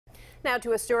Now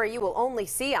to a story you will only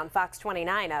see on Fox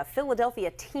 29. A Philadelphia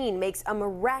teen makes a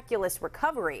miraculous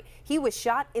recovery. He was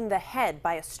shot in the head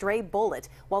by a stray bullet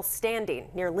while standing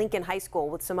near Lincoln High School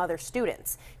with some other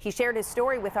students. He shared his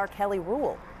story with our Kelly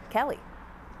Rule. Kelly.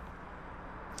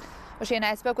 Well, Shana,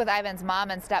 I spoke with Ivan's mom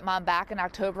and stepmom back in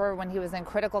October when he was in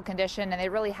critical condition, and they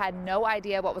really had no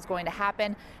idea what was going to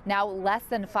happen. Now, less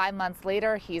than 5 months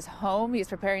later, he's home. He's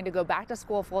preparing to go back to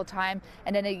school full time,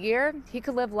 and in a year, he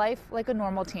could live life like a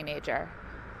normal teenager.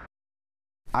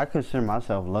 I consider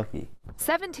myself lucky.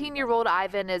 17-year-old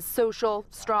Ivan is social,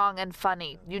 strong, and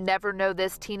funny. You never know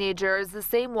this teenager is the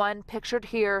same one pictured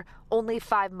here only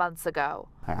 5 months ago.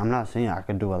 I'm not saying I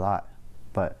can do a lot,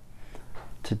 but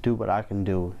to do what I can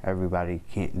do, everybody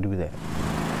can't do that.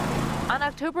 On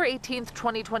October 18th,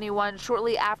 2021,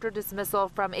 shortly after dismissal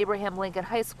from Abraham Lincoln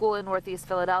High School in Northeast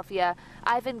Philadelphia,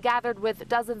 Ivan gathered with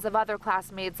dozens of other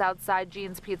classmates outside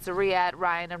Jean's Pizzeria at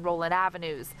Ryan and Roland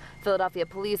Avenues. Philadelphia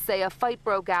police say a fight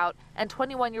broke out and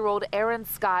 21-year-old Aaron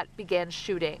Scott began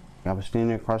shooting. I was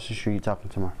standing across the street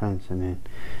talking to my friends, and then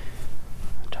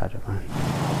I tried to run.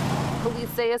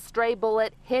 Police say a stray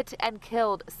bullet hit and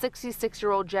killed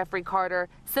 66-year-old Jeffrey Carter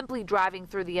simply driving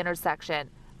through the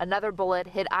intersection. Another bullet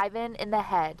hit Ivan in the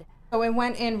head. So it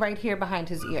went in right here behind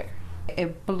his ear.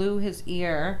 It blew his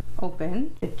ear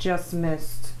open. It just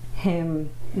missed him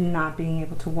not being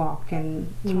able to walk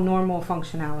and normal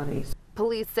functionalities.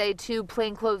 Police say 2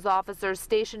 plainclothes officers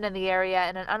stationed in the area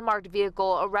in an unmarked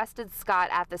vehicle arrested Scott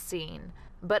at the scene.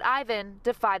 But Ivan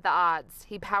defied the odds.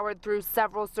 He powered through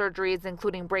several surgeries,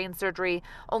 including brain surgery,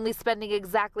 only spending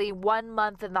exactly 1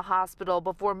 month in the hospital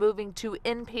before moving to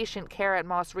inpatient care at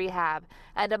Moss Rehab.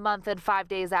 And a month and 5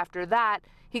 days after that,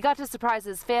 he got to surprise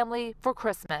his family for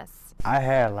Christmas. I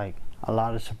had a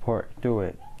lot of support through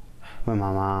it with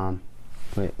my mom,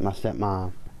 with my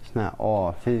stepmom. It's not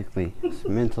all physically, it's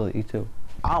mentally too.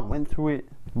 I went through it,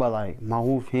 but my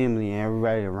whole family and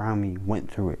everybody around me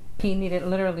went through it. He needed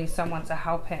literally someone to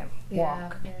help him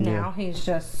walk. Now he's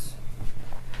just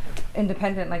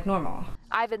independent like normal.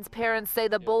 Ivan's parents say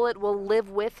the bullet will live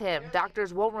with him.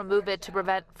 Doctors won't remove it to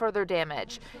prevent further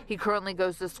damage. He currently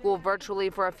goes to school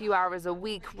virtually for a few hours a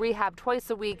week, rehab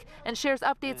twice a week, and shares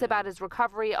updates about his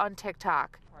recovery on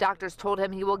TikTok. Doctors told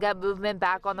him he will get movement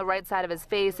back on the right side of his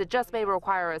face. It just may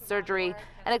require a surgery.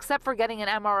 And except for getting an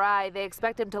MRI, they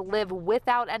expect him to live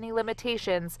without any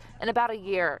limitations in about a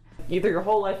year. Either your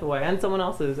whole life away and someone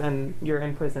else's, and you're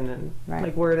in prison,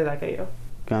 and where did that get you?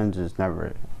 Guns is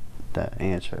never the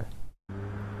answer.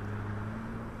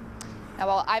 Now,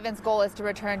 while Ivan's goal is to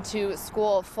return to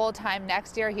school full-time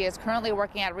next year, he is currently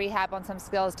working at rehab on some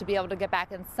skills to be able to get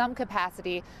back in some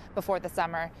capacity before the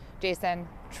summer. Jason,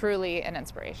 truly an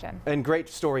inspiration. And great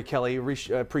story, Kelly.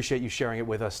 Appreciate you sharing it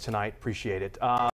with us tonight. Appreciate it.